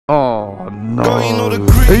Oh no. Are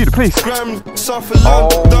you the police?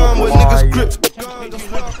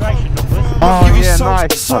 Oh yeah,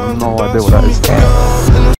 nice. I have no idea what that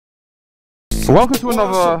is. Welcome to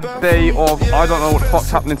another day of I don't know what the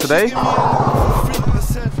fuck's happening today.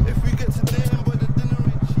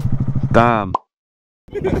 Damn.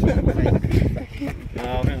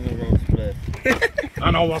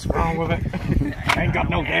 I know what's wrong with it. Ain't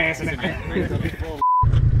got no gas in it.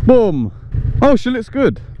 Boom. Oh, she looks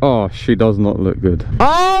good. Oh, she does not look good.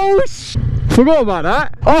 Oh, forgot about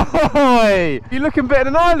that. Oh, you're looking better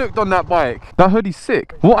than I looked on that bike. That hoodie's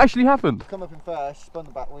sick. What actually happened? Come up in first, spun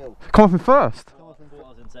the back wheel. Come up in first? Come up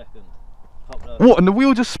in second. What, and the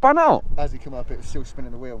wheel just spun out? As he come up, it was still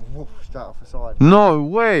spinning the wheel. Woof, straight off the side. No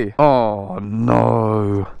way. Oh,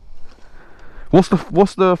 no. What's the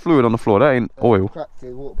fluid on the floor? That ain't oil. Cracked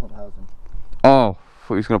the water pump housing. Oh, I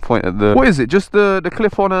thought he was going to point at the... What is it? Just the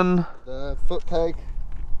clip on and... The foot peg,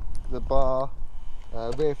 the bar,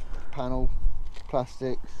 rear panel,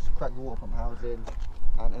 plastics, cracked the water pump housing,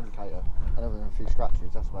 and indicator. And then a few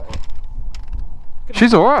scratches, that's about it.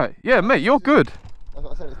 She's alright. Yeah, mate, you're good. That's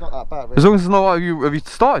what I said, it's not that bad really. As long as it's not like you... Have you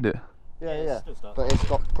started it? Yeah. But it's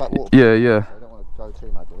got cracked water pump. Yeah. So I don't want to go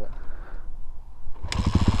too mad with it.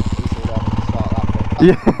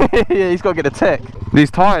 Yeah, he's got to get a tech.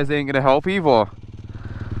 These tyres ain't going to help either.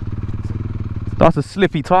 That's a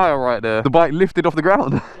slippy tyre right there. The bike lifted off the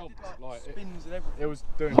ground. It was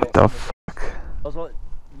doing what the fuck? I was like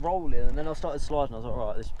rolling and then I started sliding. I was like,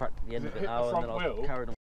 right, this is practically the end of it now. And then I carried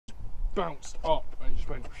on. Bounced up and it just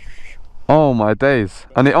went. Oh my days.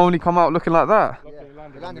 And it only come out looking like that? Yeah, it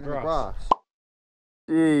landed in the grass.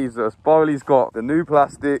 Jesus, Bowley's got the new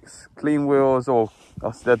plastics, clean wheels,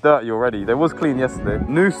 they're dirty already. They was clean yesterday.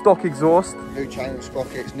 New stock exhaust. New chain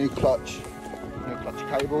sprockets, new clutch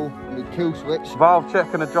cable, new kill switch. Valve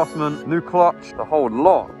check and adjustment, new clutch, the whole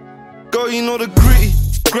lot. Girl, you know the gritty,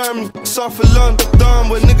 Grammy, South of London,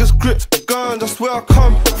 where niggas grip gun, that's where I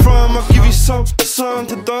come from. I'll give you some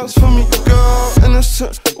to dance for me. Girl,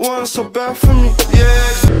 innocent, one so bad for me,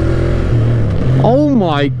 yeah. Oh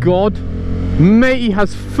my god. Matey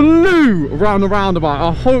has flew around the roundabout.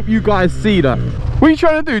 I hope you guys see that. What are you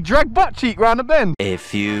trying to do? Drag butt cheek round the bend? A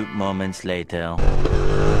few moments later.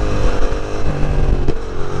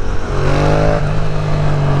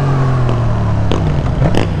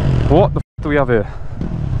 What the f do we have here?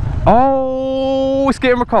 Oh, it's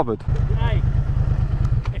getting recovered. Hey,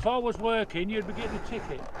 if I was working, you'd be getting a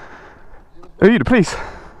ticket. Are you the police?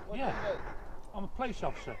 Yeah, I'm a police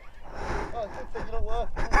officer. Oh, good thing you're not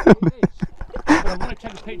working. It is. But I'm going to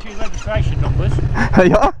take a picture of your registration numbers. Hey,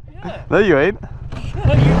 you are? Yeah. No, you ain't.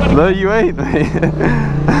 No, you ain't, mate.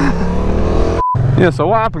 Yeah, so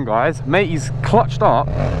what happened, guys? Matey's clutched up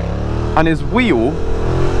and his wheel,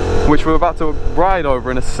 which we're about to ride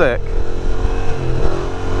over in a sec,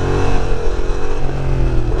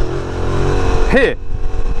 here.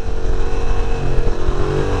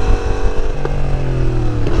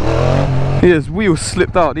 His wheel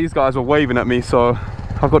slipped out. These guys were waving at me, so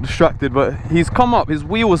I got distracted, but he's come up, his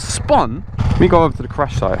wheel was spun. Let me go over to the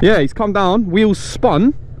crash site. Yeah, he's come down, wheels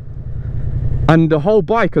spun, and the whole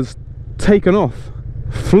bike has taken off,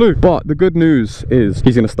 flew. But the good news is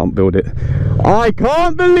he's gonna stunt build it. I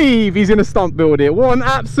can't believe he's gonna stunt build it. What an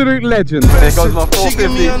absolute legend. There goes my 450. She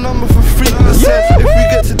give me a number for free. I said, if we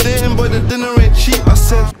get to dating, boy, the dinner ain't cheap. I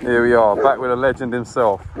said. Here we are, back with a legend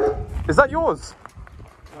himself. Is that yours?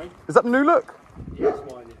 Is that the new look? Yes,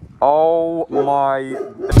 mine. Oh my.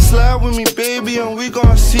 Slide with me, baby, and we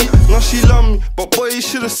gonna see. Now she love me, but boy, you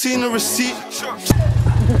should have seen the receipt.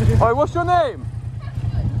 Hey, what's your name?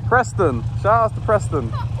 Preston. Shout out to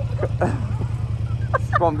Preston.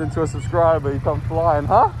 Bumped into a subscriber, he come flying,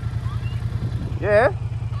 huh? Yeah?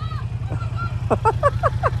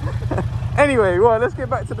 Anyway, well, let's get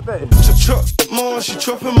back to the day. Chop more, she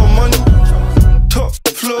chopping my money. Top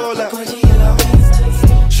floor like.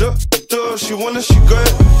 Shut door, she wanna, she got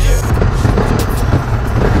it.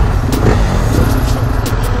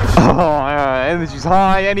 Oh, yeah, energy's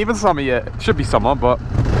high, ain't even summer yet. Should be summer, but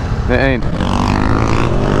it ain't.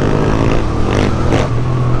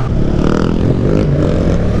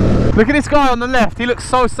 Look at this guy on the left, he looks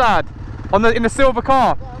so sad. In the silver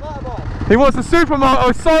car. He wants a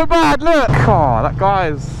supermoto so bad, look! Oh, that guy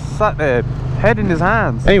is sat there, head in his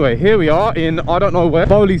hands. Anyway, here we are in, I don't know where.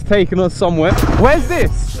 Bowley's taking us somewhere. Where's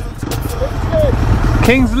this?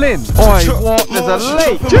 King's Lynn. Oi, what? There's a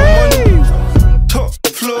lake. Jeez! Top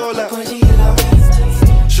floor like.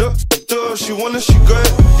 Shut door, she wanna, she got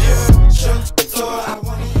it.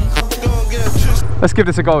 Let's give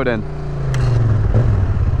this a go then.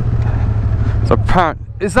 So,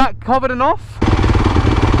 is that covered enough?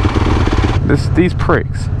 These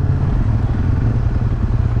pricks.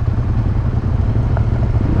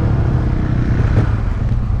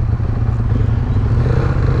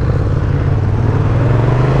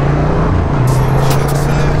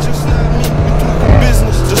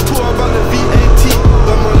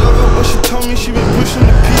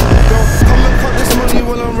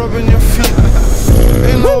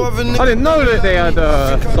 I didn't know that they had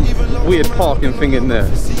some weird parking thing in there.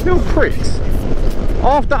 Little pricks.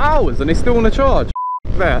 After hours and they still want to charge.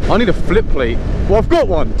 There. I need a flip plate. Well, I've got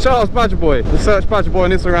one. Shout out Badger Boy. We'll search Badger Boy on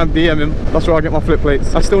Instagram, DM him. That's where I get my flip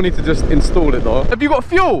plates. I still need to just install it though. Have you got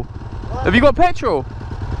fuel? Have you got petrol?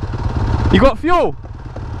 You got fuel?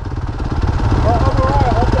 I'm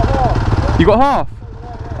alright, I've got half. You got half?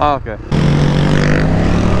 Ah, okay.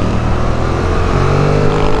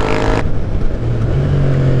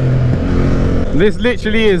 This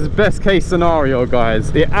literally is best case scenario, guys.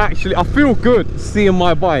 It actually, I feel good seeing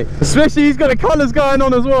my bike. Especially he's got the colours going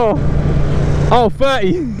on as well. Oh,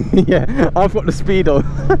 30. Yeah, I've got the speedo.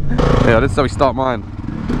 Yeah, this is how we start mine.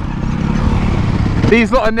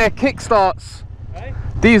 These lot in their kickstarts. Hey?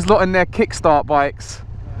 These lot in their kickstart bikes.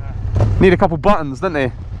 Need a couple buttons, don't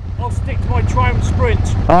they? I'll stick to my Triumph Sprint.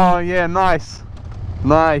 Oh yeah, nice.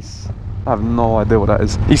 Nice. I have no idea what that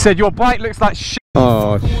is. He said your bike looks like shit.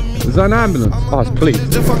 Oh, is that an ambulance? Oh, it's police.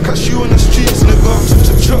 If I catch you on the streets, nigga,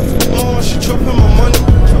 to drop more, she dropping my money.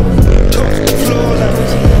 Top floor like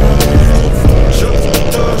drop the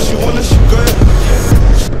door, she wanna, she go.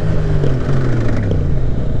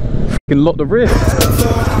 Fucking lock the rear.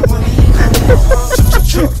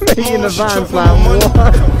 Me in the van's like,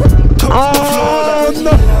 what? Oh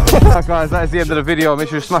no! Alright guys, that is the end of the video. Make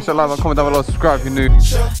sure you smash that like button, comment down below, subscribe if you're new.